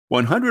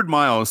100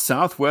 miles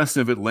southwest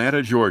of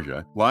Atlanta,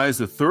 Georgia, lies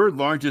the third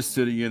largest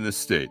city in the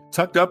state.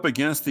 Tucked up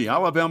against the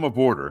Alabama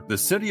border, the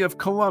city of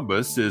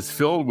Columbus is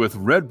filled with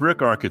red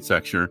brick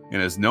architecture and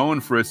is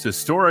known for its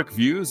historic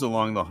views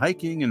along the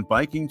hiking and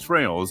biking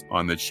trails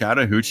on the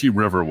Chattahoochee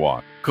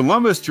Riverwalk.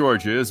 Columbus,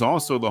 Georgia is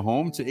also the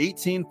home to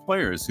 18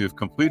 players who have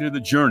completed the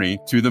journey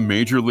to the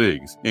major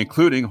leagues,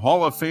 including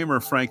Hall of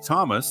Famer Frank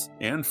Thomas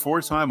and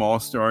four-time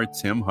All-Star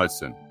Tim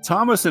Hudson.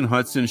 Thomas and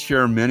Hudson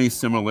share many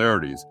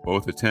similarities.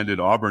 Both attended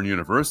Auburn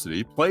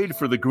University, played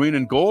for the green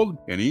and gold,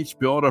 and each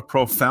built a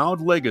profound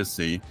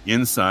legacy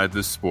inside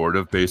the sport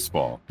of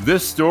baseball.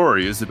 This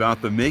story is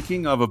about the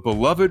making of a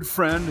beloved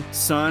friend,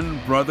 son,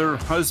 brother,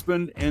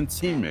 husband, and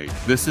teammate.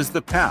 This is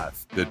the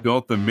path that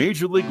built the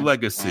major league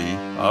legacy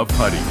of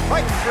Huddy.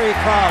 Quick free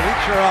call.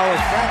 Ichiro is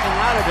backing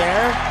out of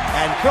there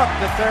and took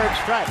the third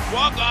strike.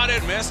 Walk on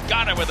and miss.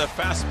 Got it with a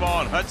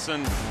fastball. And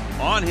Hudson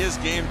on his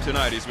game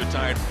tonight. He's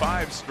retired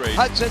 5 straight.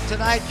 Hudson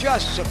tonight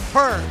just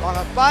superb on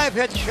a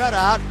 5-hit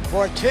shutout.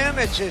 For Tim,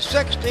 it's his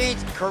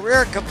 16th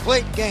career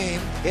complete game,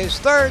 his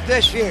 3rd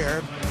this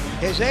year,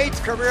 his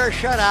 8th career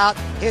shutout,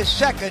 his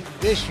 2nd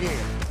this year.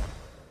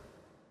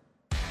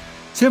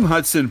 Tim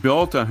Hudson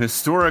built a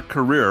historic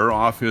career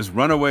off his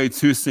runaway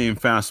two-seam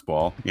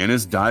fastball and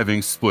his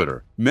diving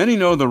splitter. Many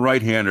know the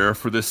right-hander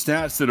for the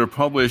stats that are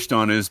published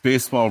on his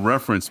baseball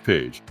reference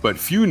page, but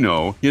few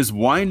know his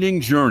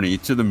winding journey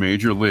to the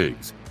major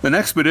leagues. An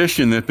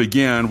expedition that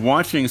began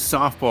watching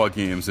softball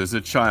games as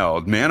a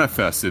child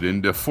manifested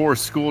into 4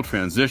 school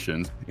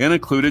transitions and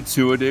included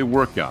 2-a-day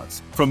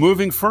workouts. From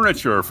moving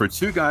furniture for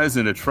 2 guys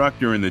in a truck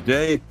during the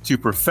day to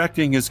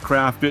perfecting his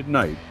craft at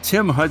night,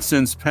 Tim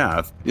Hudson's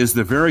path is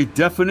the very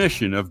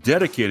definition of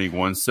dedicating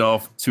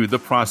oneself to the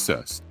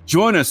process.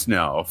 Join us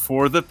now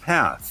for The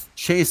Path,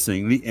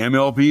 Chasing the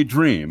MLB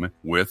Dream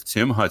with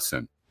Tim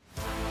Hudson.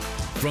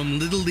 From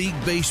Little League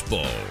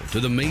Baseball to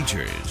the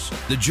majors,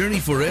 the journey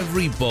for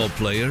every ball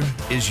player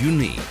is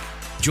unique.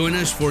 Join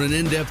us for an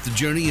in-depth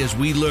journey as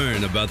we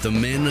learn about the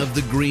men of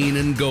the green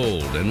and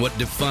gold and what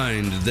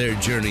defined their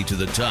journey to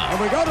the top.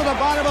 And we go to the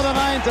bottom of the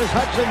 9th as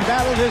Hudson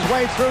battles his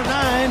way through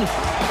 9,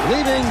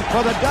 leading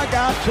for the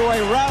dugout to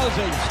a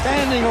rousing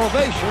standing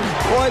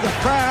ovation. Boy, the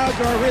crowds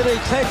are really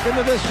taken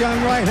to this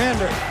young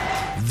right-hander.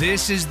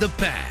 This is The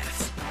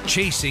Path,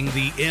 Chasing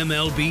the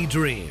MLB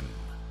Dream.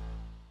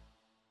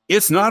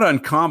 It's not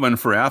uncommon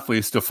for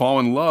athletes to fall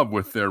in love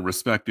with their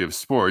respective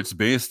sports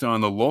based on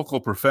the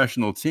local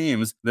professional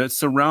teams that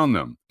surround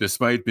them.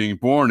 Despite being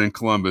born in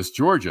Columbus,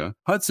 Georgia,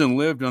 Hudson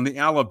lived on the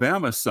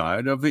Alabama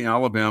side of the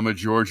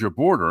Alabama-Georgia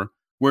border,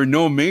 where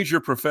no major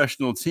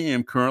professional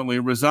team currently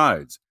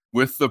resides.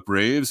 With the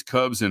Braves,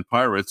 Cubs, and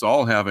Pirates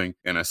all having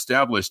an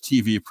established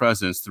TV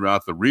presence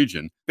throughout the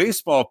region,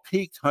 baseball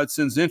piqued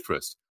Hudson's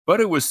interest. But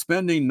it was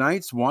spending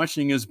nights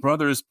watching his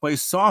brothers play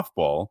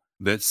softball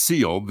that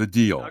sealed the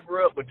deal. I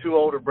grew up with 2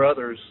 older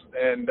brothers,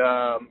 and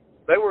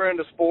they were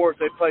into sports.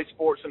 They played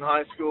sports in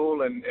high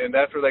school, and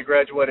after they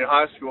graduated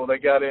high school, they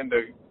got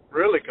into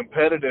really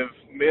competitive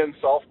men's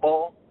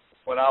softball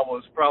when I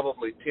was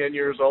probably 10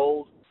 years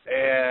old.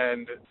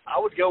 And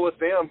I would go with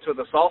them to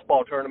the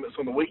softball tournaments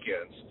on the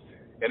weekends.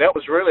 And that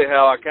was really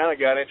how I kind of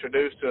got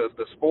introduced to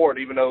the sport,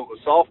 even though it was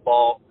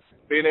softball,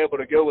 being able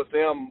to go with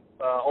them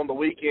on the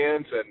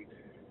weekends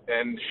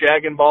and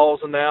shagging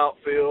balls in the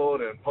outfield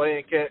and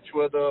playing catch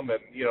with them, and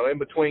in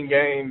between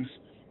games,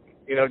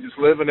 just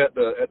living at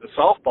the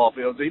softball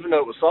fields. Even though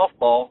it was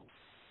softball,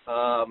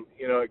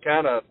 it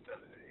kind of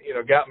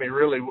got me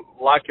really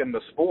liking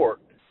the sport.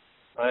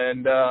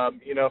 And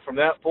from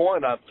that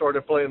point, I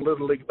started playing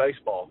Little League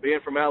Baseball. Being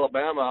from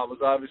Alabama, I was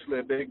obviously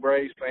a big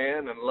Braves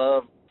fan and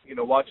loved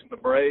watching the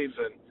Braves.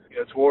 And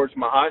towards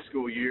my high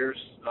school years,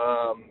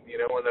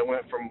 when they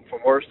went from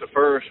worst to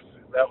first,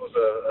 that was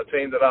a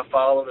team that I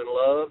followed and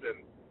loved,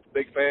 and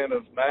big fan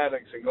of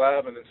Maddox and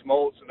Glavine and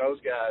Smoltz and those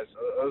guys.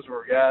 Those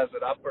were guys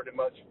that I pretty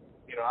much,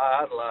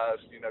 I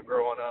idolized,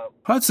 growing up.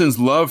 Hudson's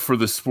love for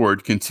the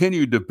sport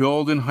continued to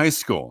build in high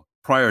school.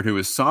 Prior to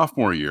his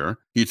sophomore year,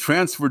 he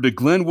transferred to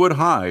Glenwood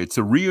High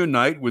to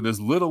reunite with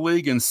his Little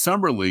League and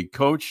Summer League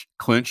coach,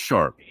 Clint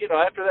Sharp.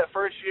 After that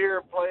first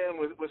year playing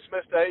with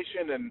Smith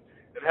Station and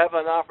having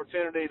an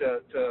opportunity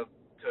to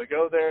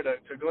go there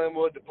to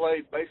Glenwood to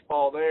play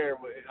baseball there,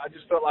 I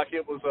just felt like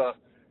it was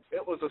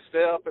a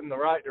step in the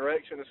right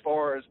direction as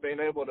far as being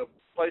able to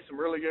play some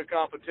really good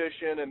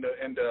competition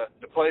and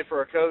to play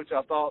for a coach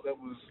I thought that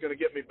was going to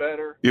get me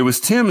better. It was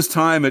Tim's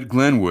time at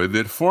Glenwood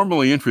that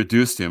formally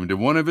introduced him to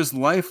one of his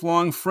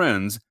lifelong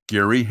friends,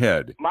 Gary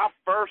Head. My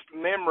first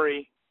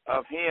memory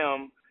of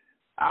him,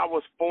 I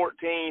was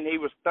 14, he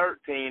was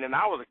 13, and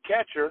I was a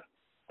catcher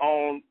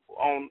on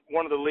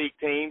one of the league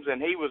teams,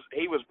 and he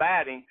was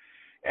batting.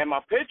 And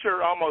my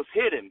pitcher almost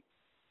hit him,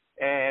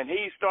 and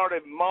he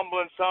started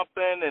mumbling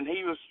something, and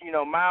he was,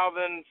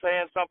 mouthing,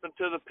 saying something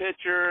to the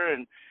pitcher,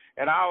 and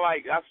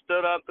I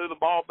stood up, threw the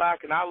ball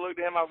back, and I looked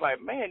at him. I was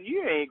like, man,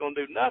 you ain't gonna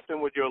do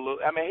nothing with your little.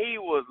 I mean, he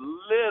was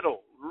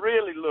little,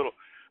 really little,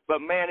 but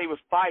man, he was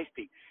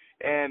feisty,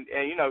 and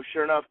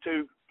sure enough,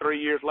 two 3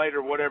 years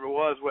later, whatever it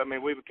was, I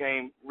mean, we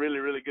became really,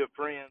 really good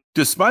friends.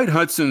 Despite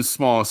Hudson's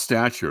small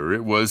stature,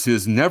 it was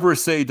his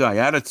never-say-die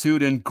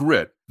attitude and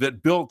grit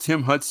that built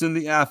Tim Hudson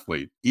the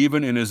athlete,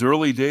 even in his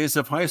early days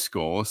of high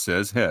school,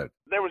 says Head.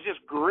 There was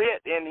just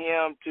grit in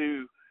him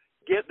to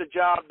get the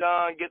job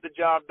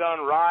done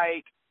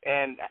right,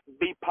 and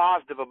be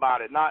positive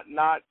about it, not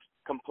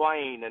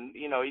complain. And,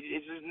 you know, he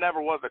just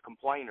never was a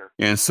complainer.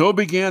 And so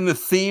began the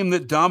theme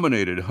that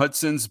dominated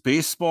Hudson's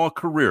baseball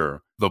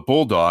career, the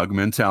Bulldog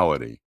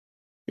mentality.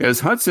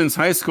 As Hudson's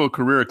high school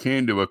career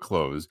came to a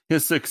close,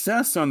 his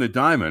success on the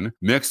diamond,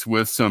 mixed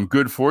with some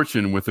good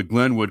fortune with a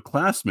Glenwood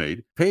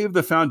classmate, paved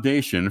the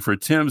foundation for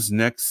Tim's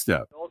next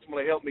step. It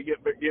ultimately helped me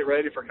get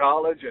ready for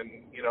college, and,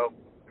 you know,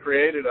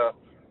 created a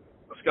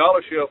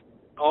scholarship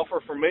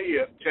offer for me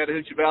at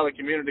Chattahoochee Valley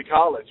Community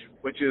College,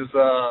 which is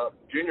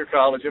junior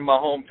college in my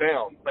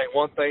hometown. I think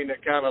one thing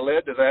that kind of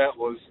led to that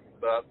was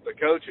the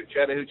coach at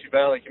Chattahoochee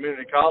Valley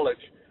Community College.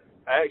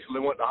 I actually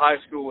went to high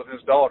school with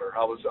his daughter.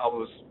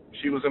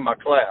 She was in my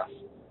class,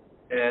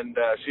 and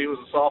she was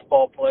a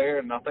softball player.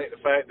 And I think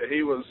the fact that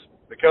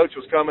the coach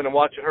was coming and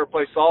watching her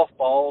play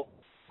softball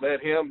led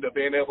him to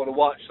being able to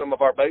watch some of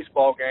our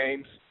baseball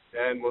games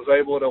and was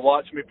able to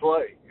watch me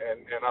play.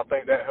 And I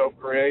think that helped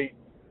create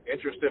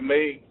interest in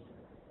me.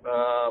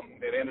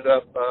 It ended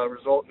up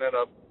resulting in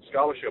a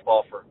scholarship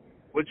offer,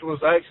 which was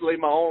actually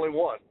my only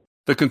one.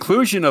 The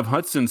conclusion of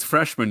Hudson's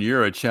freshman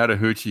year at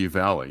Chattahoochee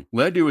Valley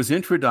led to his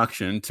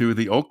introduction to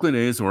the Oakland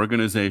A's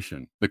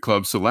organization. The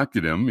club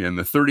selected him in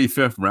the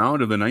 35th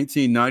round of the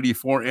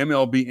 1994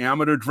 MLB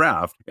Amateur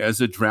Draft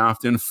as a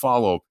draft and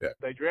follow pick.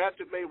 They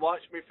drafted me,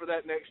 watched me for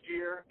that next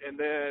year, and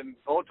then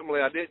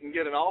ultimately I didn't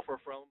get an offer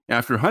from them.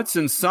 After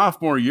Hudson's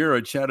sophomore year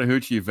at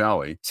Chattahoochee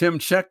Valley, Tim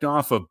checked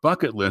off a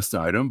bucket list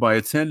item by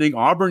attending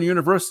Auburn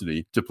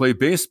University to play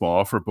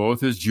baseball for both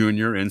his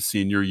junior and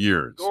senior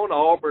years. Going to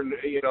Auburn,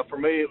 you know, for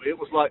me, it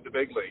was like the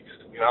big leagues.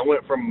 You know, I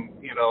went from,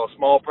 you know, a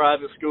small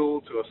private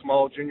school to a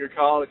small junior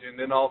college, and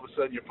then all of a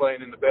sudden you're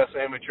playing in the best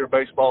amateur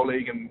baseball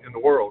league in the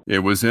world. It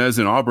was as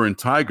an Auburn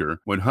Tiger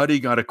when Huddy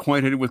got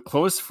acquainted with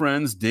close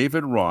friends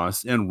David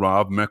Ross and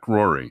Rob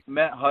McRory.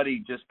 Met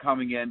Huddy just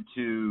coming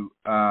into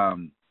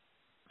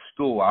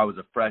school. I was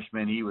a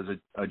freshman. He was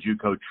a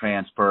JUCO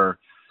transfer.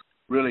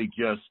 Really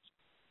just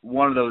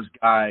one of those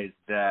guys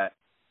that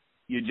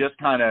you just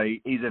kind of,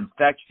 he's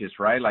infectious,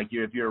 right? Like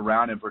if you're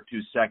around him for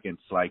 2 seconds,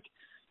 like,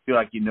 feel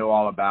like you know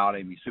all about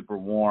him. He's super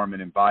warm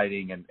and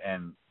inviting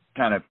and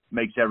kind of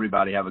makes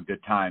everybody have a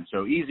good time.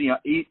 So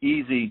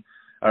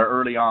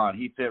early on,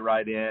 he fit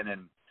right in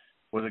and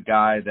was a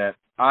guy that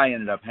I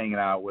ended up hanging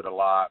out with a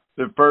lot.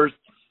 The first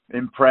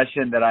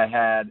impression that I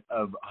had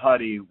of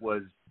Huddy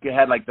was he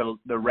had like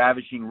the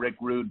ravishing Rick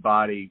Rude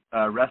body,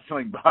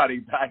 wrestling body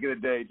back in the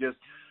day, just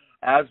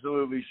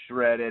absolutely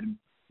shredded,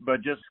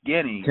 but just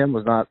skinny. Tim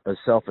was not a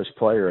selfish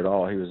player at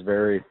all. He was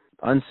very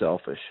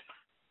unselfish.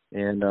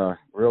 And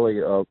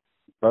really,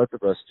 both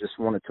of us just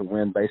wanted to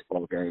win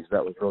baseball games.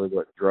 That was really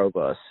what drove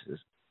us.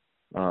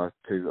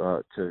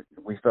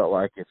 We felt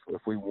like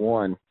if we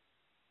won,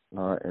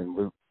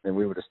 and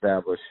we would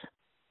establish,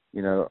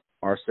 you know,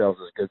 ourselves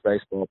as good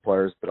baseball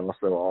players, but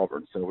also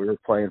Auburn. So we were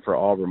playing for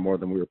Auburn more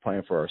than we were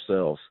playing for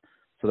ourselves.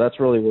 So that's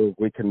really where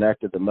we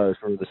connected the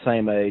most. We were the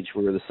same age.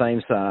 We were the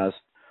same size.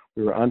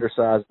 We were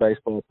undersized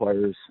baseball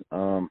players.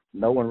 No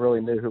one really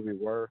knew who we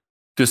were.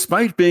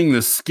 Despite being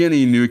the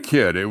skinny new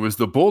kid, it was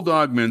the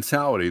Bulldog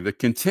mentality that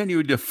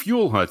continued to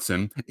fuel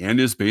Hudson and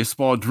his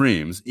baseball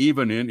dreams,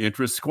 even in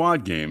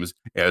intra-squad games,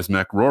 as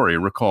McRory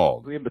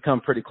recalled. We had become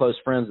pretty close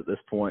friends at this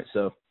point.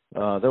 So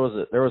there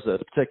was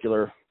a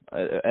particular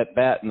at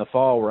bat in the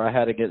fall where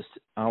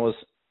I was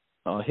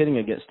hitting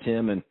against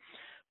Tim, and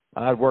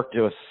I had worked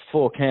to a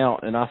full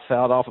count, and I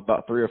fouled off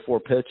about 3 or 4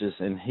 pitches,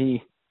 and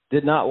he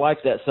did not like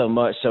that so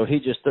much, so he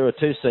just threw a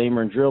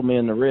 2-seamer and drilled me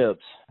in the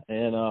ribs.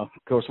 And of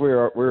course, we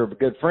were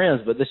good friends,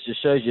 but this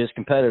just shows you his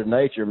competitive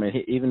nature. I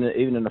mean, even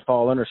in the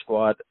fall inter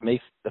squad, the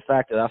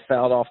fact that I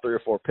fouled off 3 or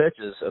 4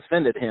 pitches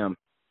offended him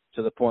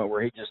to the point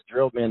where he just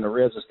drilled me in the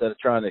ribs instead of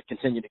trying to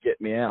continue to get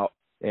me out.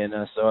 And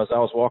so as I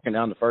was walking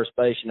down to first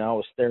base, I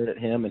was staring at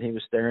him and he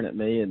was staring at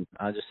me, and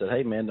I just said,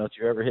 "Hey man, don't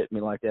you ever hit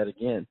me like that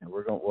again. And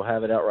we'll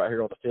have it out right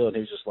here on the field." And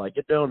he was just like,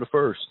 "Get down to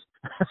first."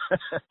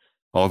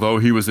 Although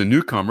he was a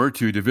newcomer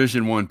to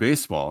Division I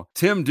baseball,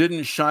 Tim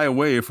didn't shy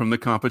away from the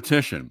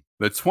competition.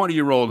 The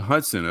 20-year-old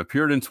Hudson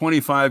appeared in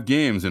 25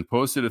 games and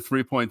posted a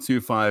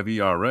 3.25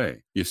 ERA.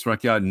 He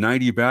struck out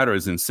 90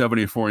 batters in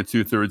 74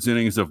 2/3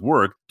 innings of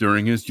work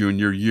during his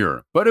junior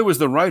year. But it was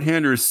the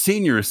right-hander's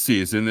senior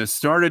season that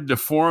started to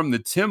form the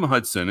Tim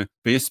Hudson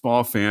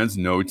baseball fans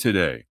know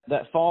today.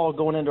 That fall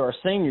going into our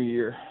senior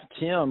year,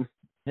 Tim,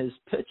 his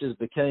pitches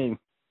became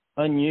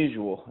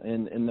unusual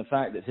in the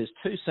fact that his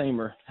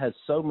 2-seamer had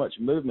so much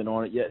movement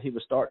on it, yet he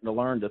was starting to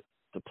learn to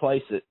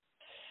place it.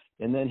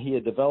 And then he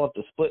had developed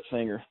a split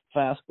finger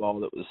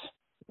fastball that was,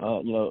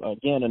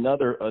 again,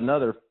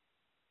 another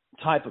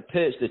type of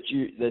pitch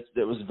that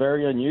was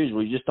very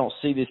unusual. You just don't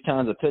see these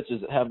kinds of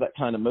pitches that have that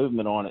kind of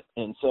movement on it.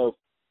 And so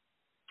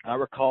I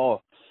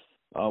recall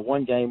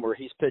one game where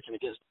he's pitching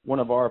against one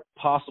of our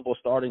possible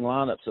starting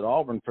lineups at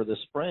Auburn for this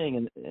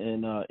spring,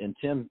 and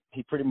Tim,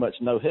 he pretty much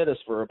no-hit us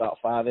for about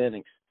 5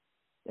 innings.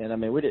 And, I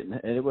mean,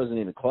 and it wasn't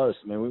even close.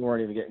 I mean, we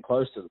weren't even getting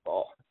close to the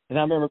ball. And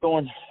I remember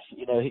going,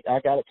 I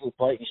got it to the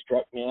plate, he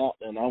struck me out,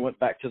 and I went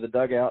back to the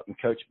dugout, and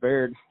Coach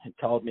Baird had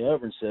called me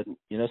over and said,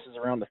 this is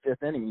around the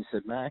 5th inning. He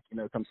said, Mac,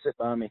 come sit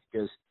by me. He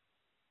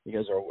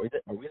goes, are we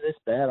this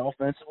bad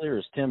offensively, or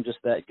is Tim just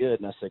that good?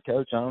 And I said,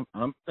 Coach,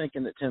 I'm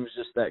thinking that Tim's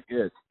just that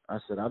good. I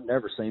said, I've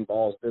never seen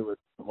balls do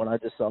what I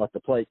just saw at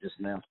the plate just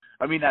now.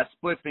 I mean, that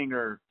split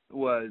finger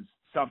was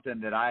something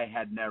that I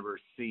had never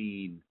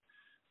seen.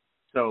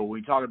 So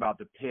we talk about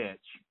the pitch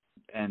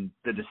and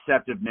the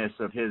deceptiveness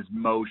of his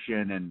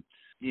motion, and,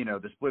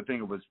 the split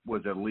finger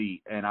was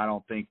elite. And I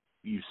don't think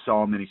you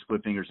saw many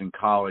split fingers in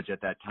college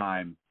at that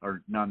time,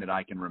 or none that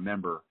I can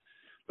remember.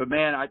 But,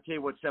 man, I tell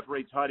you what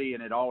separates Huddy,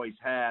 and it always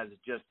has, is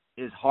just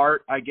his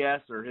heart, I guess,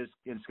 or his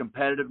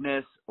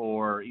competitiveness,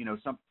 or,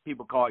 some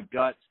people call it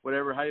guts,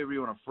 however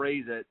you want to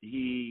phrase it.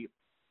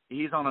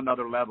 He's on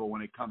another level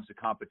when it comes to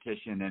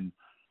competition, and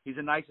he's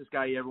the nicest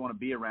guy you ever want to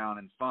be around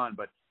and fun,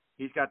 but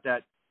he's got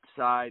that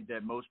side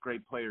that most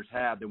great players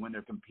have, that when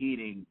they're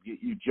competing,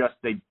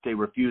 they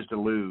refuse to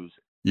lose.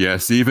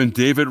 Yes, even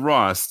David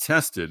Ross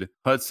tested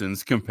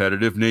Hudson's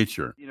competitive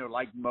nature.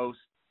 Like most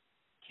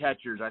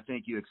catchers, I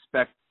think you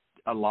expect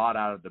a lot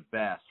out of the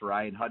best,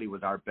 right? And Huddy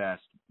was our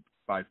best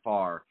by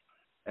far.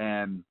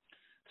 And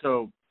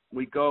so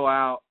we go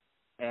out,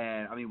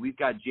 and, I mean, we've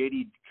got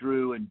J.D.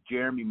 Drew and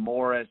Jeremy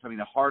Morris,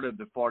 the heart of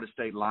the Florida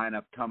State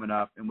lineup coming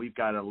up, and we've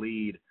got a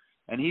lead.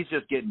 And he's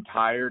just getting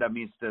tired. I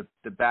mean, it's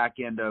the back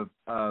end of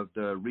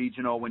the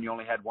regional. When you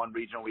only had one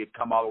regional, we had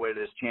come all the way to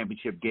this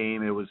championship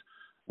game. It was,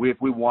 if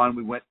we won,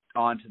 we went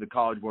on to the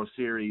College World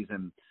Series.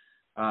 And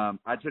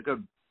I took a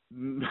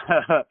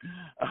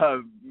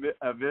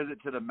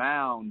visit to the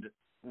mound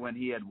when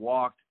he had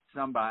walked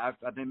somebody.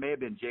 I think it may have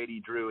been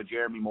J.D. Drew, and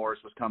Jeremy Morris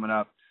was coming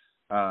up,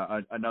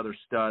 another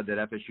stud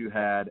that FSU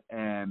had.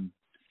 And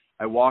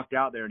I walked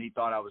out there, and he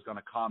thought I was going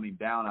to calm him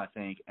down, I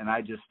think. And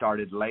I just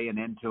started laying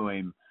into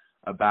him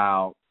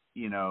about,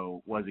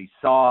 was he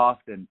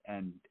soft,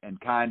 and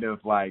kind of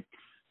like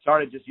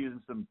started just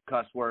using some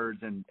cuss words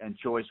and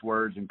choice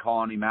words and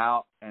calling him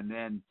out. And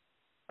then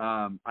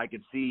I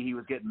could see he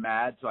was getting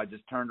mad, so I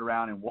just turned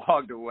around and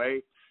walked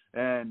away,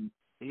 and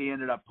he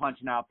ended up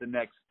punching out the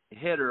next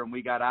hitter, and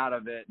we got out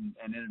of it and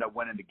ended up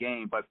winning the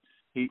game. But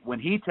when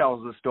he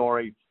tells the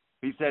story,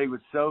 he said he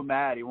was so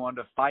mad he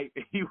wanted to fight.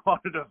 He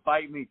wanted to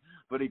fight me,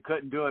 but he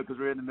couldn't do it because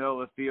we were in the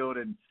middle of the field,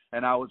 and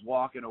I was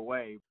walking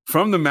away.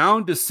 From the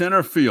mound to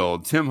center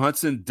field, Tim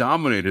Hudson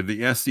dominated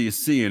the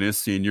SEC in his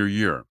senior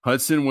year.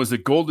 Hudson was a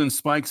Golden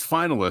Spikes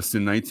finalist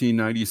in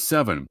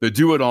 1997. The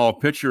do-it-all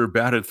pitcher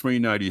batted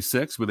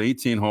 .396 with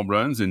 18 home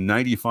runs and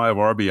 95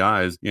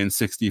 RBIs in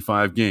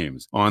 65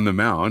 games. On the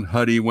mound,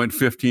 Huddy went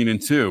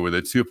 15-2 with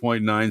a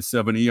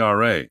 2.97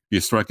 ERA. He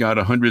struck out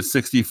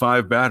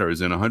 165 batters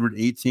in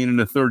 118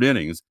 1/3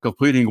 innings,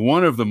 completing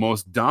one of the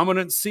most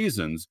dominant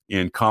seasons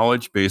in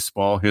college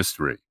baseball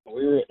history.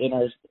 We were in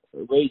our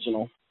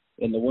regional,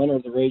 and the winner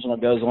of the regional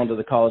goes on to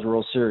the College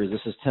World Series.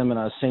 This is Tim and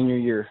I's senior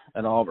year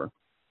at Auburn.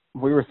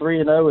 We were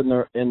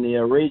 3-0 in the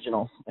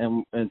regional,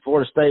 and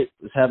Florida State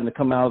was having to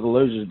come out of the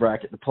losers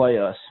bracket to play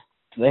us.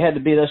 They had to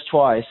beat us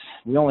twice.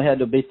 We only had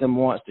to beat them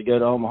once to go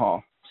to Omaha.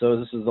 So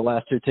this is the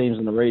last two teams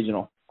in the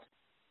regional.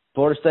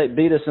 Florida State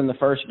beat us in the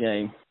first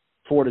game,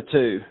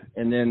 4-2,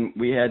 and then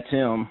we had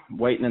Tim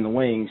waiting in the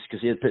wings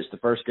because he had pitched the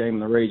first game in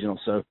the regional.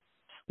 So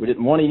we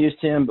didn't want to use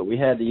Tim, but we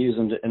had to use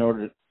him in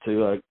order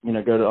to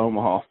go to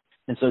Omaha.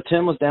 And so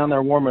Tim was down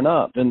there warming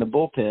up in the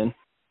bullpen,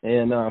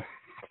 and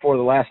before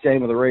the last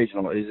game of the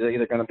regional, is it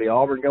either going to be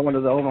Auburn going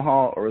to the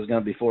Omaha, or is it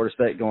going to be Florida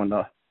State going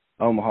to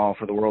Omaha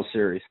for the World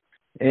Series?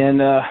 And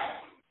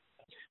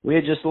we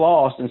had just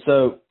lost, and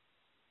so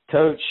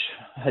Coach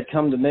had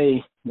come to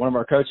me. One of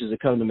our coaches had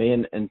come to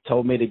me and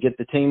told me to get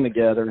the team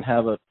together and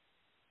have a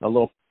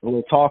little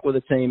talk with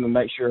the team and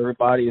make sure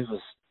everybody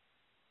was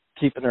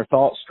keeping their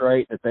thoughts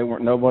straight, that they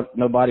weren't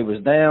nobody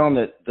was down,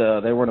 that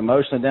they weren't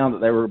emotionally down, that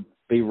they were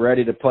be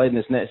ready to play in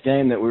this next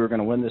game, that we were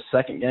going to win this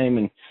second game.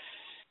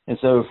 And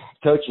so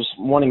Coach was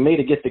wanting me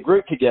to get the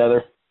group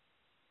together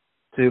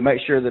to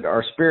make sure that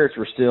our spirits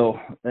were still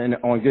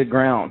on good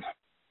ground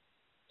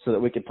so that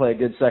we could play a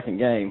good second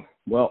game.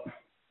 Well,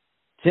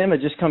 Tim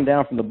had just come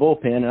down from the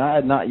bullpen, and I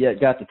had not yet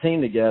got the team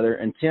together.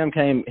 And Tim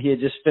came, he had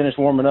just finished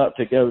warming up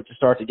to go to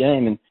start the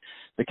game. And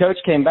the coach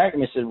came back to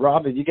me and said,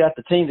 "Rob, have you got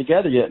the team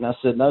together yet?" And I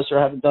said, "No, sir,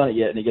 I haven't done it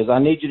yet." And he goes, "I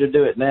need you to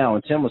do it now."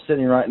 And Tim was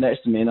sitting right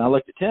next to me. And I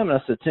looked at Tim and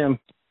I said, "Tim,"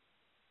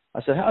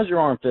 I said, "how's your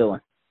arm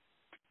feeling?"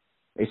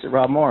 He said,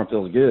 "Rob, my arm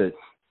feels good."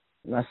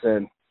 And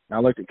I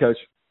looked at Coach,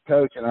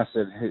 and I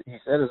said, he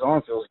said his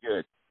arm feels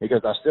good. He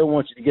goes, "I still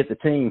want you to get the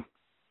team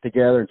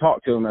together and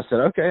talk to him." I said,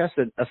 "Okay." I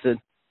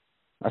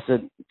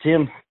said,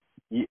 "Tim,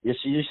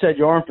 you said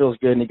your arm feels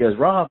good." And he goes,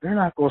 "Rob, they're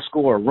not going to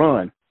score a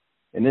run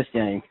in this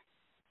game."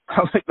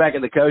 I looked back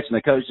at the coach, and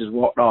the coach just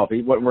walked off.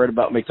 He wasn't worried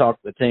about me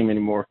talking to the team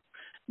anymore.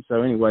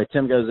 So anyway,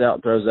 Tim goes out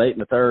and throws 8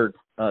 1/3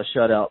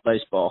 shutout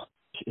baseball.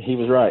 he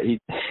was right. He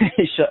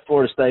he shut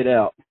Florida State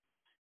out.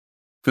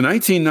 The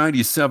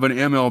 1997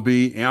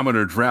 MLB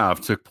Amateur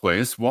Draft took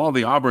place while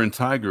the Auburn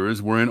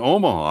Tigers were in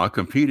Omaha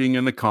competing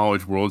in the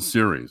College World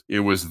Series.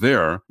 It was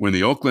there when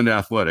the Oakland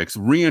Athletics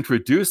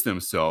reintroduced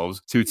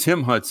themselves to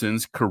Tim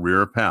Hudson's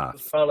career path.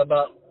 It was probably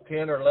about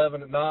 10 or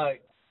 11 at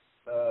night,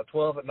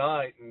 12 at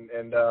night,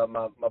 and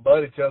my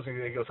buddy tells me,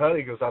 he goes,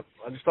 honey,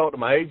 I just talked to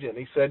my agent, and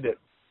he said that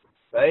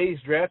the A's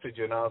drafted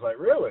you, and I was like,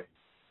 really?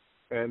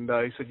 And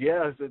he said,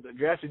 yeah, they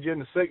drafted you in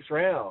the 6th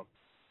round.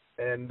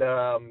 And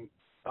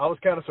I was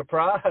kind of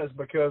surprised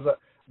because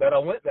that I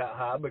went that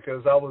high,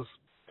 because I was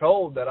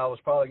told that I was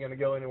probably going to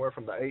go anywhere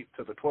from the 8th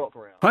to the 12th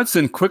round.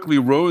 Hudson quickly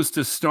rose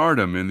to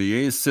stardom in the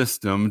A's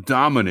system,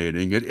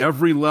 dominating at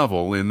every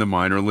level in the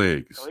minor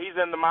leagues. So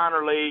he's in the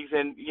minor leagues,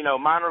 and,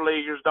 minor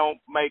leaguers don't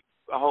make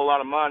a whole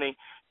lot of money.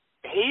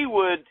 He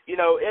would, in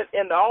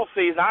the off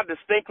season, I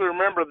distinctly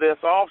remember this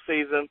off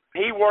season,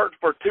 he worked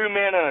for 2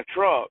 men in a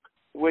truck,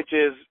 which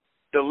is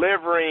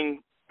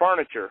delivering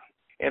furniture.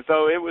 And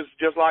so it was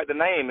just like the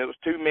name. It was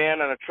 2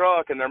 men in a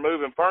truck, and they're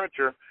moving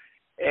furniture.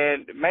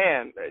 And,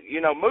 man,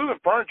 moving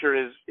furniture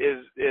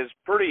is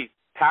pretty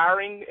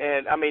tiring.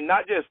 And, I mean,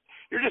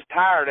 you're just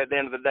tired at the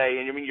end of the day.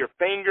 And, I mean, your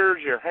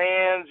fingers, your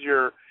hands,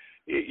 your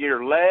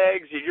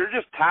legs, you're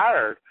just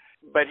tired.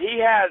 But he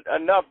had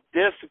enough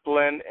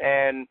discipline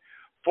and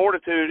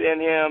fortitude in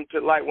him to,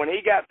 like, when he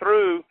got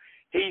through,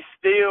 he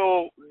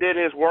still did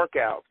his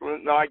workouts,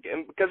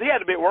 because he had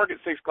to be at work at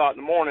 6 o'clock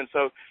in the morning.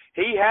 So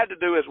he had to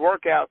do his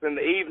workouts in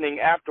the evening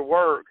after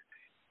work,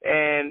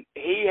 and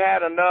he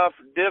had enough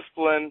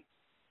discipline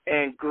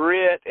and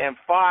grit and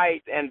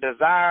fight and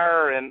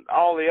desire and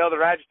all the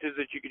other adjectives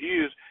that you could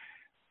use.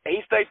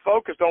 He stayed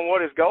focused on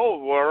what his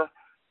goals were,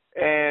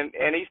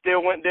 and he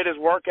still went and did his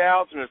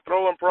workouts and his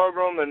throwing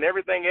program and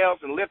everything else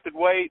and lifted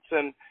weights,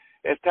 and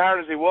as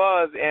tired as he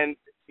was. And,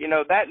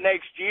 that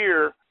next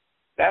year,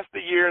 that's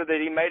the year that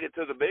he made it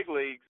to the big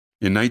leagues.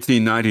 In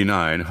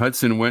 1999,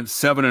 Hudson went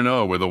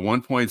 7-0 with a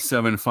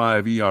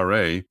 1.75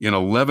 ERA in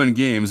 11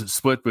 games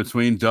split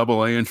between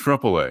AA and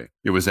AAA.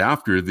 It was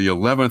after the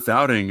 11th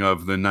outing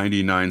of the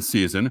 99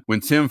 season when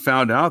Tim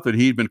found out that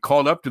he'd been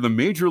called up to the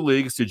major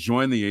leagues to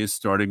join the A's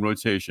starting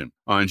rotation.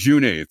 On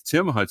June 8th,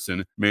 Tim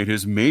Hudson made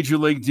his major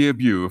league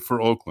debut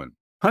for Oakland.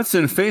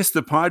 Hudson faced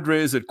the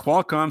Padres at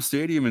Qualcomm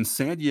Stadium in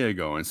San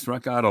Diego and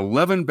struck out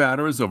 11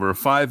 batters over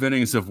 5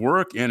 innings of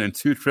work, and in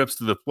 2 trips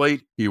to the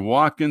plate, he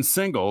walked and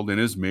singled in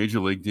his major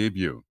league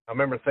debut. I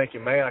remember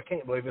thinking, man, I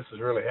can't believe this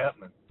is really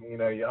happening.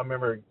 I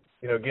remember,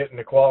 getting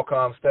to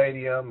Qualcomm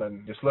Stadium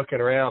and just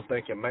looking around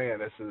thinking, man,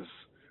 this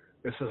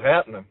is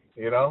happening,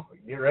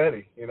 get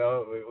ready. It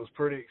was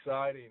pretty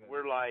exciting.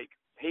 We're like,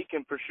 he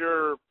can for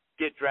sure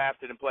get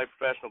drafted and play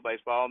professional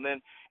baseball. And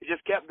then it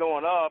just kept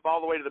going up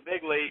all the way to the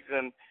big leagues,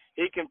 and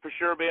he can for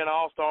sure be an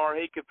all-star.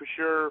 He could for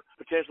sure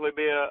potentially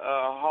be a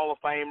Hall of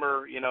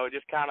Famer,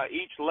 just kind of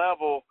each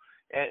level.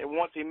 And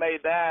once he made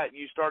that,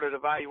 you started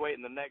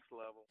evaluating the next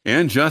level.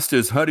 And just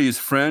as Huddy's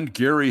friend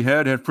Gary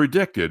Head had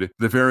predicted,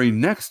 the very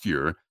next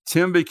year,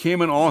 Tim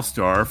became an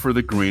all-star for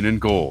the green and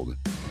gold.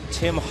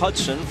 Tim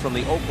Hudson from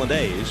the Oakland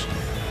A's,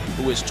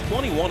 who is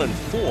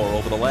 21-4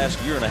 over the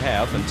last year and a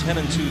half and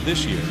 10-2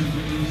 this year,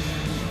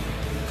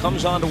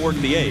 comes on to work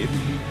the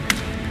 8th.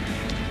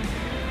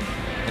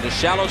 In a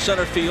shallow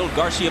center field,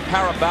 Garcia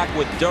Parra back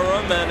with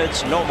Durham, and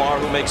it's Nomar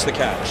who makes the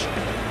catch.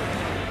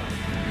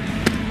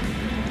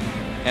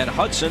 And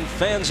Hudson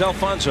fans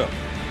Alfonso.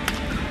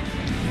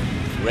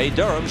 Ray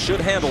Durham should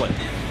handle it.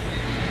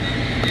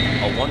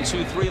 A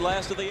 1-2-3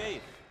 last of the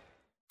 8th.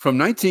 From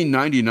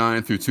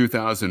 1999 through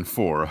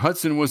 2004,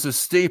 Hudson was a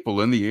staple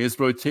in the A's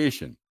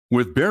rotation.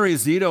 With Barry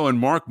Zito and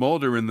Mark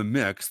Mulder in the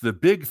mix, the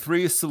Big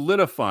Three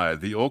solidified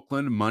the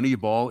Oakland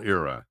Moneyball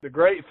era. The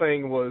great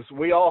thing was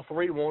we all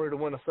 3 wanted to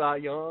win a Cy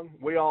Young.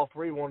 We all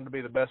 3 wanted to be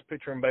the best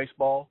pitcher in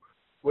baseball.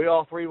 We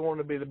all 3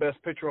 wanted to be the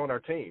best pitcher on our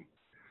team.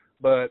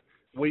 But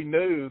we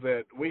knew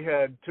that we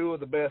had 2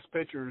 of the best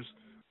pitchers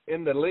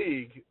in the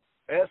league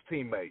as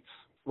teammates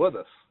with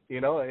us,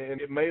 and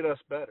it made us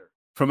better.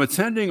 From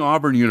attending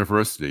Auburn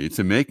University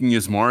to making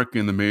his mark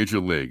in the major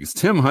leagues,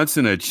 Tim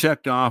Hudson had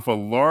checked off a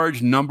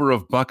large number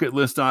of bucket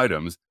list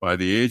items by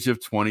the age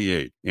of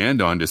 28.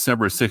 And on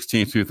December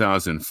 16,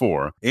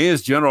 2004,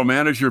 A's general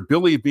manager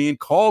Billy Beane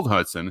called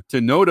Hudson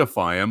to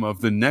notify him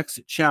of the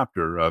next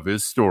chapter of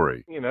his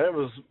story. There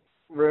was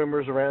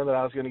rumors around that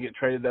I was going to get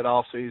traded that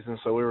offseason,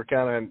 so we were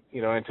kind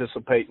of,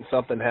 anticipating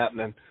something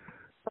happening.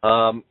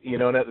 And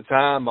at the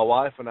time, my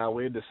wife and I,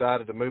 we had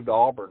decided to move to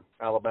Auburn,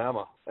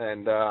 Alabama.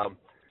 And,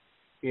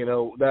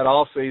 that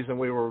off season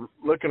we were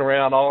looking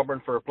around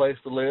Auburn for a place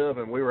to live,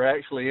 and we were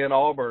actually in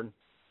Auburn,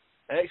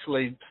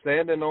 actually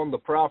standing on the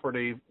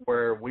property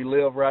where we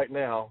live right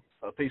now,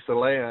 a piece of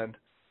land,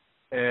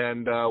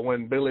 and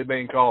when Billy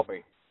Beane called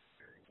me.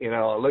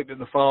 I looked at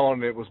the phone,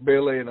 and it was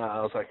Billy, and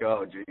I was like,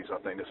 oh, geez, I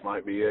think this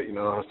might be it.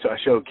 I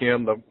showed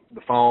Kim the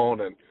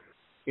phone, and,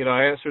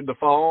 I answered the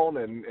phone,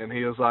 and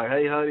he was like,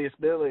 hey, Huddy, it's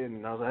Billy.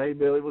 And I was like, hey,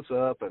 Billy, what's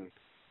up? And,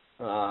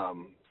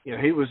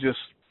 he was just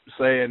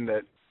saying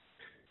that,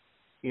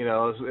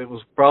 it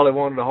was probably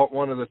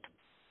one of the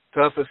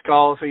toughest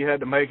calls he had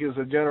to make as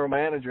a general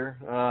manager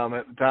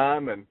at the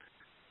time. And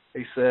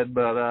he said,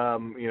 but,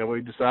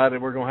 we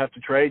decided we're going to have to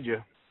trade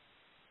you,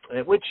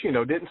 which,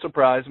 didn't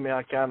surprise me.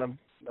 I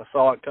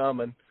saw it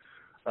coming.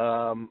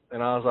 And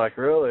I was like,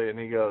 really? And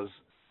he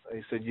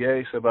said, yeah.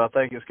 He said, but I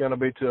think it's going to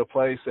be to a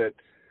place that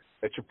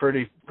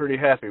you're pretty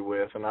happy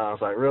with. And I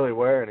was like, really,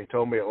 where? And he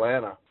told me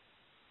Atlanta.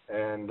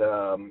 And,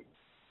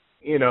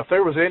 if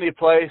there was any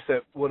place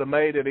that would have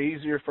made it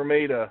easier for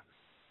me to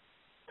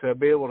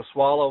be able to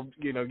swallow,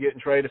 getting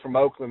traded from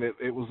Oakland,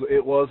 it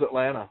was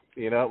Atlanta.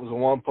 It was the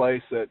one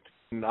place that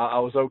I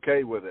was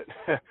okay with it.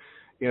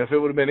 If it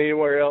would have been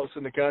anywhere else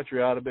in the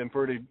country, I'd have been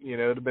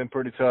it'd have been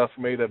pretty tough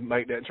for me to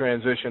make that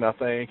transition, I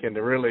think, and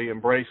to really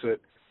embrace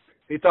it.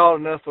 He thought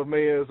enough of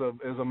me as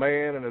a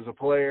man and as a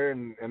player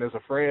and as a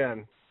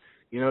friend,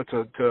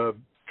 to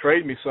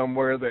trade me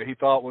somewhere that he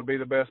thought would be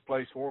the best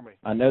place for me.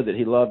 I know that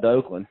he loved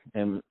Oakland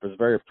and was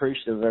very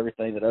appreciative of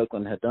everything that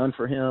Oakland had done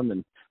for him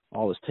and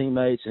all his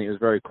teammates, and he was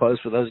very close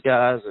with those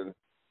guys.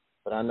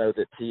 But I know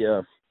that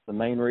the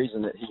main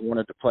reason that he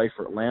wanted to play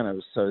for Atlanta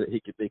was so that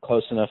he could be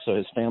close enough so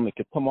his family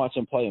could come watch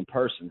him play in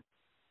person.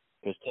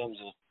 Because Tim's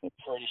a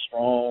pretty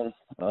strong,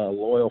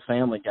 loyal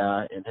family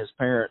guy, and his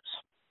parents,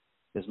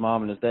 his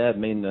mom and his dad,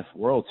 mean the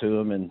world to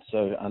him. And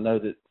so I know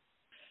that,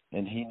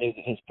 and he knew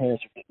that his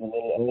parents were getting a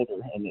little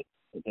older, and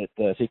that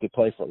if he could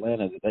play for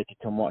Atlanta, that they could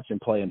come watch him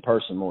play in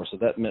person more. So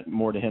that meant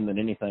more to him than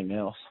anything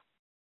else.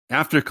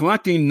 After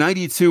collecting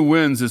 92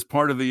 wins as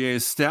part of the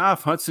A's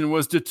staff, Hudson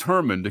was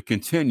determined to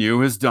continue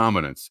his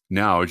dominance,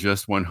 now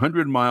just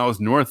 100 miles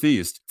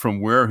northeast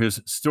from where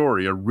his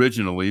story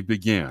originally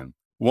began.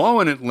 While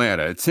in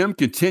Atlanta, Tim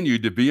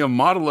continued to be a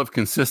model of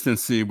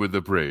consistency with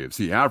the Braves.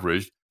 He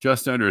averaged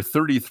just under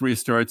 33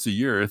 starts a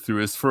year through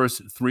his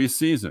first 3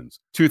 seasons.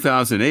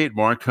 2008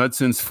 marked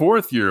Hudson's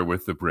 4th year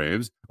with the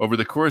Braves. Over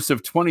the course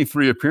of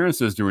 23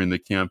 appearances during the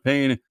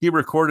campaign, he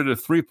recorded a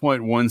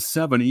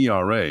 3.17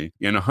 ERA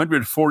in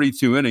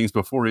 142 innings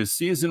before his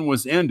season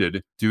was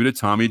ended due to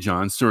Tommy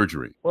John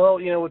surgery. Well,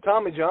 with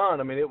Tommy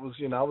John, it was,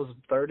 I was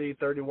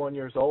 31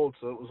 years old,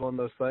 so it was one of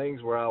those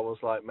things where I was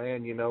like,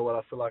 man, what,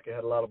 I feel like I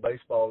had a lot of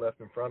baseball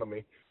left in front of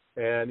me.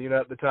 And,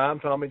 at the time,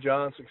 Tommy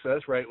John's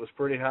success rate was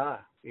pretty high,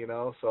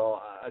 so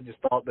I just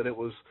thought that it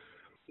was,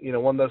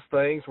 one of those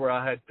things where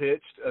I had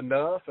pitched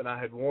enough and I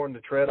had worn the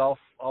tread off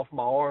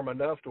my arm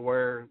enough to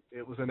where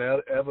it was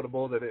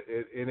inevitable that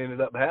it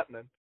ended up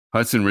happening.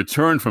 Hudson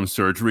returned from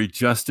surgery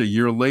just a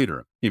year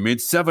later. He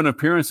made 7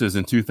 appearances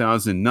in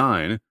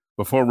 2009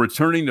 before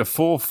returning to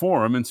full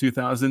form in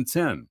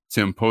 2010.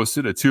 Tim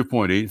posted a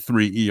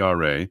 2.83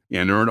 ERA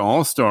and earned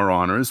All-Star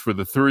honors for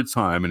the 3rd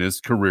time in his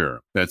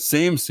career. That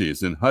same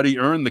season, Huddy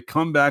earned the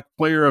Comeback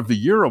Player of the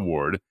Year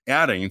award,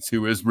 adding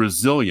to his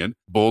resilient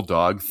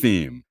Bulldog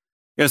theme.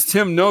 As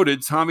Tim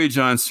noted, Tommy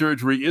John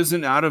surgery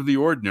isn't out of the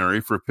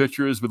ordinary for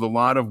pitchers with a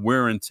lot of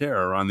wear and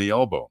tear on the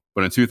elbow.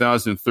 But in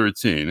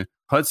 2013,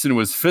 Hudson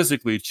was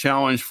physically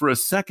challenged for a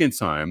second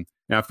time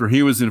after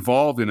he was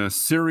involved in a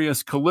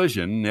serious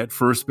collision at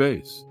first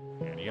base.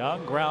 And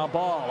Young ground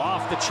ball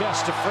off the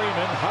chest of Freeman.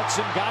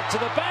 Hudson got to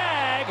the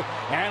bag,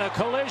 and a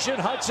collision.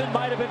 Hudson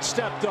might have been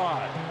stepped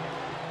on.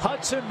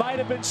 Hudson might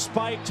have been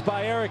spiked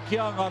by Eric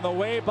Young on the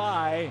way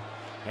by,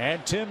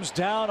 and Tim's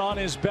down on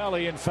his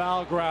belly in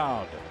foul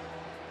ground.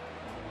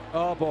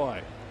 Oh,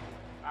 boy.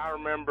 I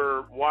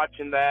remember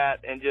watching that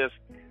and just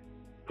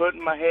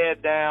putting my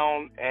head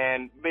down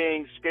and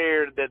being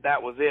scared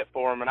that was it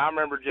for him. And I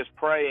remember just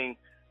praying,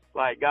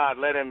 like, God,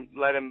 let him,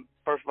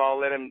 first of all,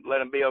 let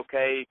him be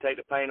okay, take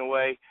the pain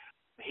away,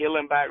 heal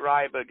him back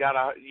right. But God,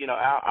 I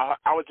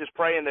was just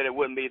praying that it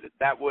wouldn't be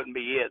that wouldn't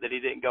be it, that he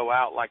didn't go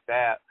out like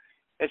that.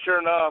 And sure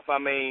enough,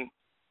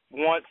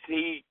 once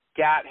he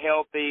got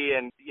healthy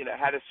and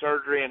had his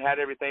surgery and had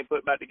everything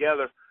put back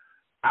together,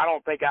 I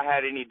don't think I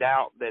had any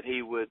doubt that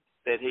he would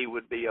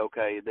be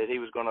okay, that he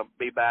was going to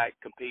be back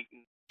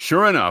competing.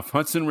 Sure enough,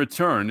 Hudson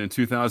returned in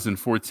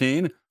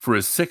 2014 for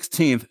his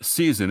 16th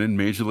season in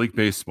Major League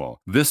Baseball,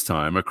 this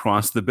time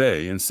across the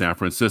bay in San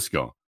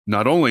Francisco.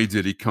 Not only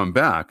did he come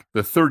back,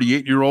 the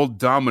 38-year-old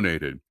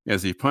dominated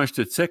as he punched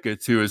a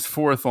ticket to his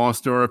 4th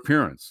All-Star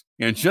appearance.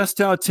 And just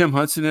how Tim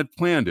Hudson had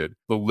planned it,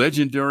 the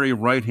legendary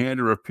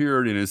right-hander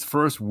appeared in his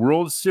first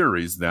World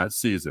Series that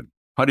season.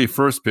 Huddy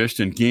first pitched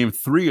in Game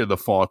 3 of the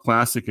Fall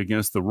Classic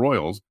against the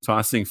Royals,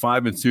 tossing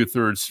 5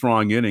 2/3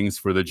 strong innings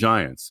for the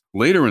Giants.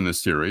 Later in the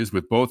series,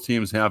 with both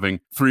teams having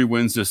 3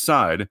 wins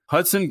aside,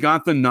 Hudson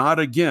got the nod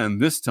again,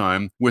 this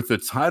time with the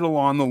title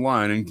on the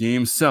line in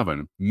Game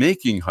 7,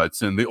 making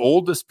Hudson the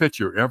oldest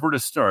pitcher ever to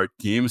start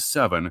Game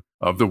 7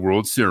 of the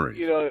World Series.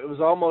 It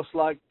was almost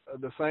like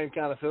the same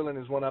kind of feeling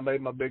as when I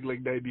made my big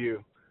league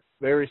debut.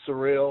 Very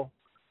surreal.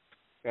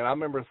 And I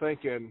remember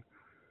thinking,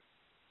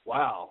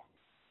 wow.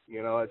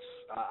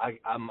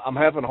 I'm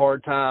having a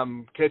hard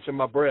time catching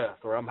my breath,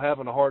 or I'm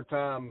having a hard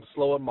time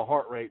slowing my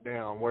heart rate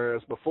down.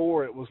 Whereas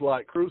before it was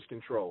like cruise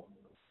control.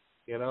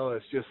 It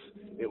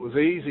was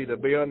easy to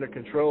be under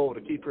control, to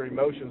keep your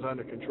emotions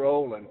under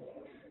control. And,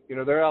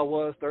 there I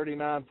was,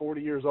 39,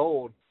 40 years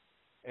old.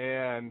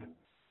 And,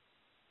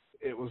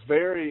 it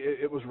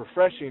was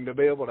refreshing to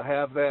be able to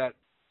have that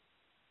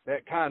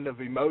kind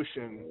of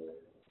emotion,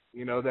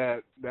 you know,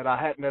 that I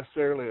hadn't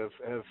necessarily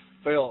have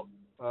felt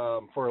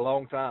for a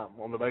long time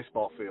on the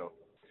baseball field.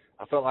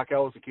 I felt like I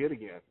was a kid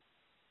again.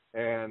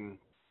 And,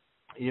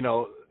 you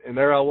know, and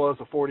there I was,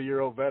 a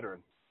 40-year-old veteran,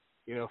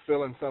 you know,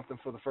 feeling something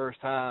for the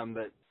first time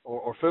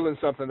or feeling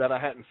something that I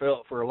hadn't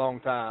felt for a long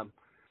time,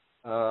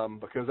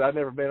 because I'd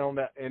never been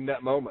in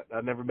that moment.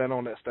 I'd never been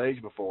on that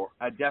stage before.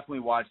 I definitely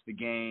watched the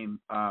game.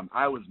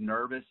 I was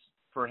nervous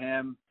for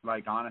him,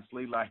 like,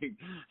 honestly, like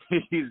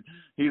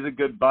he's a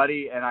good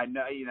buddy, and I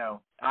know, you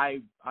know,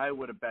 I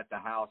would have bet the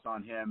house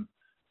on him.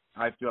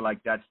 I feel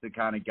like that's the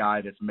kind of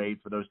guy that's made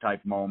for those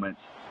type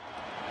moments.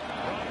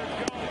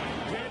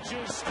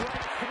 Pitches, strike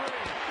 3,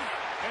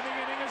 and the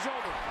inning is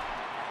over.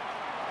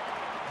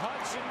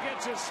 Hudson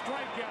gets a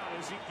strikeout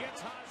as he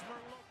gets Hosmer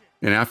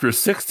looking. And after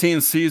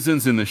 16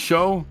 seasons in the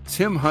show,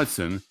 Tim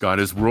Hudson got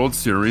his World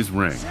Series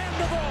ring.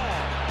 Sandoval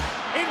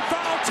in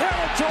foul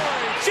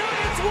territory.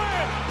 Giants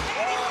win.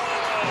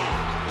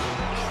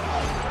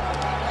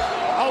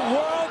 A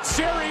World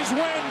Series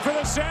win for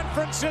the San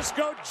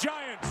Francisco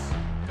Giants.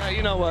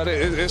 You know what?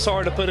 It's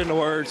hard to put into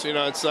words. You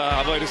know, it's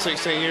I've waited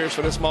 16 years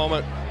for this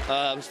moment.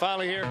 It's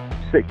finally here.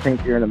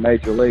 16th year in the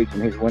major leagues,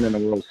 and he's winning the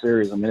World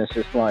Series. I mean, it's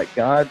just like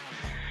God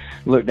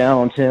looked down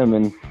on Tim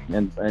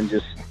and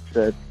just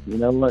said, you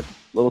know what,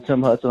 little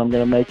Tim Hudson, I'm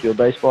going to make you a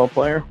baseball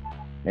player,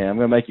 and I'm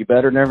going to make you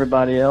better than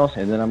everybody else,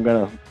 and then I'm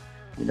going to,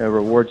 you know,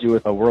 reward you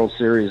with a World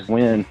Series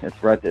win.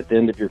 It's right at the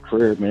end of your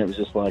career. I mean, it was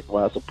just like,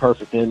 wow, it's a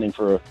perfect ending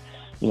for,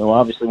 you know,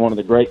 obviously one of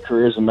the great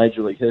careers in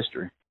Major League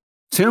history.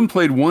 Tim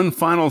played one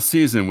final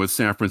season with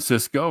San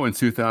Francisco in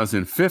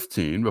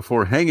 2015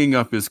 before hanging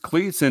up his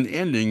cleats and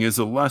ending his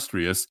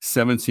illustrious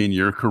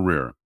 17-year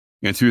career.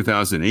 In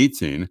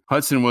 2018,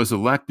 Hudson was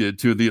elected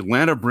to the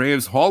Atlanta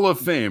Braves Hall of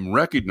Fame,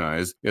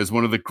 recognized as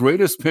one of the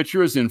greatest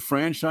pitchers in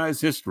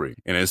franchise history.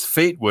 And as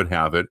fate would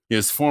have it,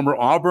 his former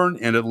Auburn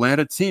and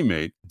Atlanta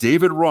teammate,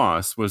 David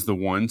Ross, was the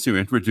one to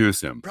introduce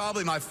him.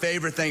 Probably my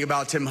favorite thing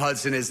about Tim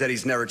Hudson is that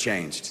he's never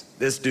changed.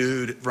 This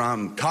dude,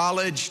 from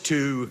college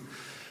to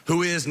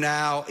who he is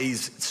now,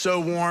 he's so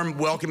warm,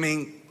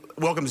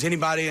 welcomes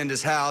anybody in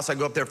his house. I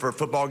go up there for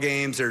football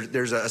games.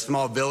 There's a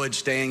small village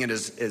staying at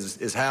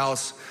his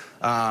house.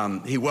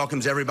 He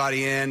welcomes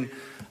everybody in.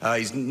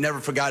 He's never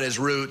forgot his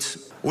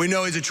roots. We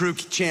know he's a true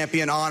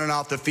champion on and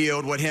off the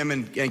field. What him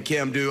and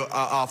Kim do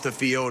off the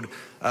field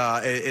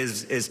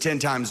is 10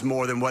 times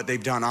more than what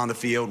they've done on the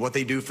field. What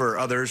they do for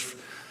others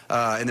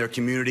in their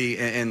community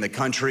and the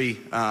country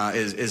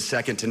is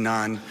second to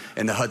none.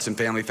 And the Hudson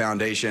Family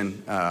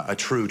Foundation, a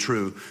true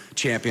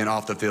champion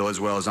off the field as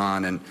well as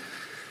on. And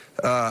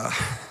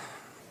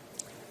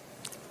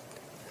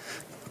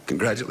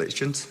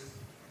congratulations.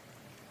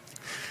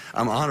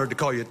 I'm honored to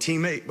call you a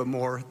teammate, but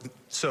more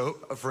so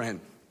a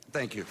friend.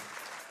 Thank you.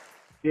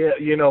 Yeah,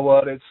 you know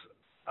what?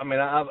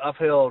 I've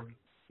held,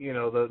 you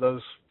know,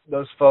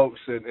 those folks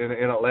in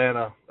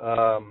Atlanta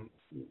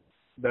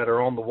that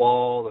are on the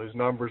wall, whose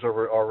numbers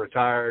are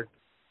retired.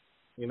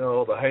 You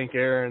know, the Hank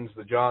Aaron's,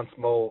 the John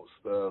Smoltz,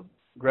 the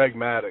Greg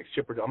Maddux,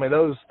 Chipper. I mean,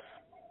 those,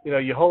 you know,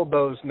 you hold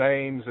those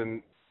names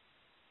in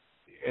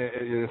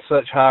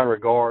such high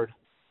regard.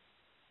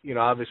 You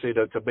know, obviously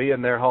to be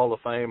in their Hall of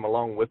Fame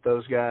along with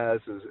those guys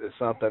is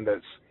something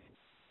that's,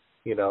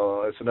 you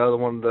know, it's another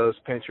one of those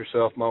pinch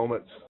yourself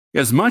moments.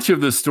 As much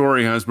of the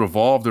story has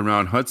revolved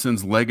around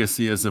Hudson's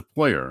legacy as a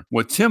player,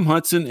 what Tim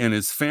Hudson and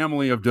his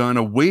family have done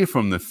away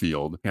from the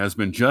field has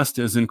been just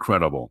as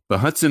incredible. The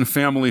Hudson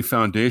Family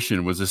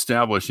Foundation was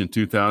established in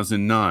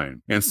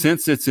 2009, and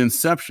since its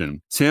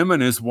inception, Tim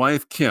and his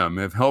wife Kim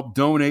have helped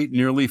donate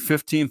nearly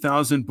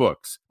 15,000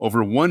 books,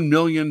 over $1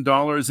 million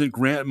in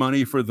grant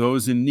money for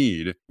those in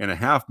need, and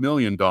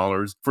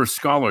 $500,000 for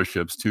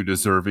scholarships to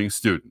deserving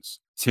students.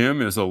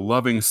 Tim is a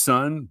loving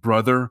son,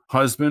 brother,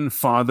 husband,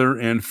 father,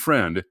 and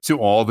friend to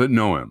all that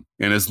know him.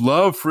 And his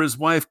love for his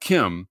wife,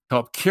 Kim,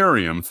 helped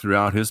carry him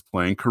throughout his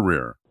playing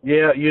career.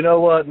 Yeah, you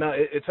know what? Now,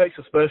 it takes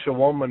a special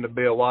woman to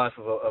be a wife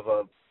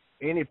of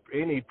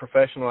any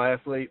professional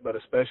athlete, but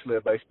especially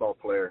a baseball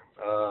player.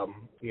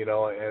 You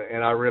know,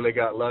 and I really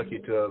got lucky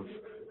to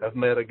have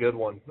met a good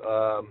one.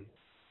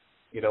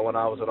 You know, when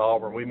I was at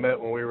Auburn, we met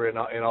when we were in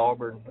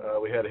Auburn.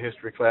 We had a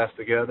history class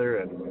together,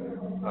 and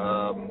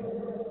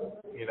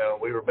you know,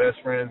 we were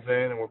best friends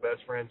then, and we're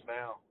best friends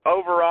now.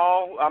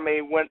 Overall, I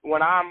mean,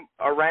 when I'm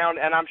around,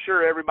 and I'm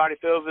sure everybody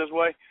feels this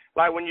way,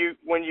 like when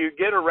you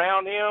get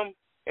around him,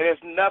 and it's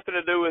nothing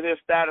to do with his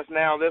status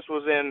now. This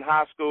was in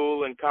high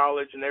school and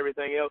college and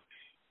everything else.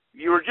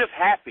 You were just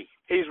happy.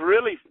 He's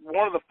really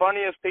one of the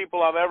funniest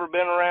people I've ever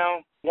been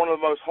around. One of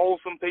the most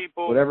wholesome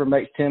people. Whatever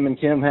makes Tim and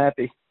Kim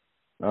happy,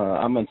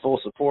 I'm in full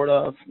support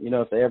of. You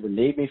know, if they ever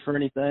need me for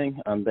anything,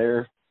 I'm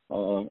there.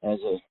 As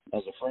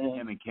a friend.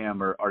 Tim and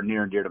Kim are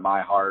near and dear to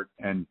my heart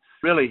and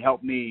really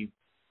helped me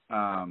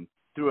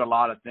through a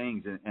lot of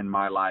things in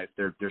my life.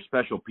 They're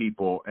special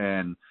people,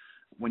 and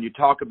when you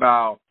talk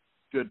about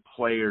good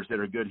players that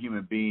are good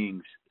human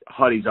beings,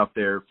 Huddy's up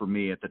there for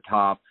me at the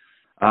top.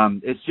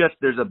 It's just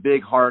there's a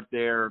big heart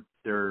there,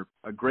 They're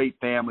a great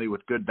family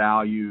with good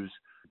values.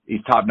 He's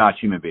a top-notch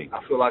human being.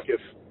 I feel like if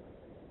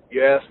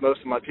you ask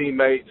most of my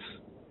teammates,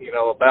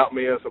 about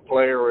me as a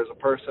player or as a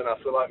person,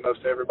 I feel like most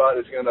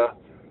everybody's going to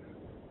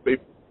be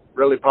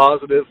really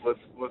positive with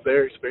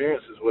their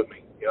experiences with me.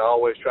 I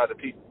always try to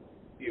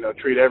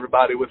treat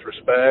everybody with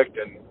respect,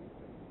 and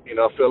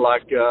I feel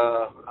like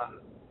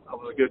I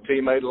was a good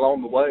teammate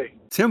along the way.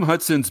 Tim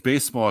Hudson's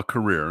baseball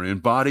career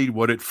embodied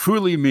what it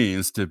truly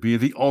means to be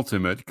the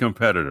ultimate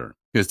competitor.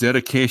 His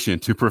dedication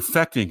to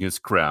perfecting his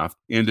craft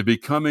and to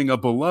becoming a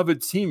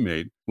beloved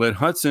teammate led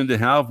Hudson to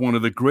have one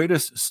of the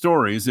greatest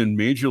stories in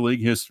Major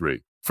League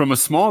history. From a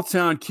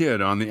small-town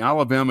kid on the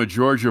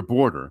Alabama-Georgia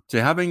border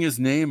to having his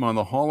name on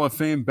the Hall of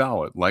Fame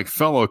ballot like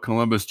fellow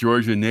Columbus,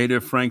 Georgia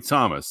native Frank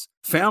Thomas,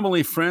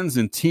 family, friends,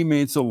 and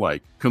teammates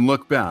alike can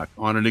look back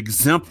on an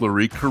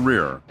exemplary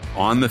career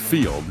on the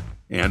field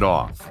and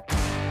off.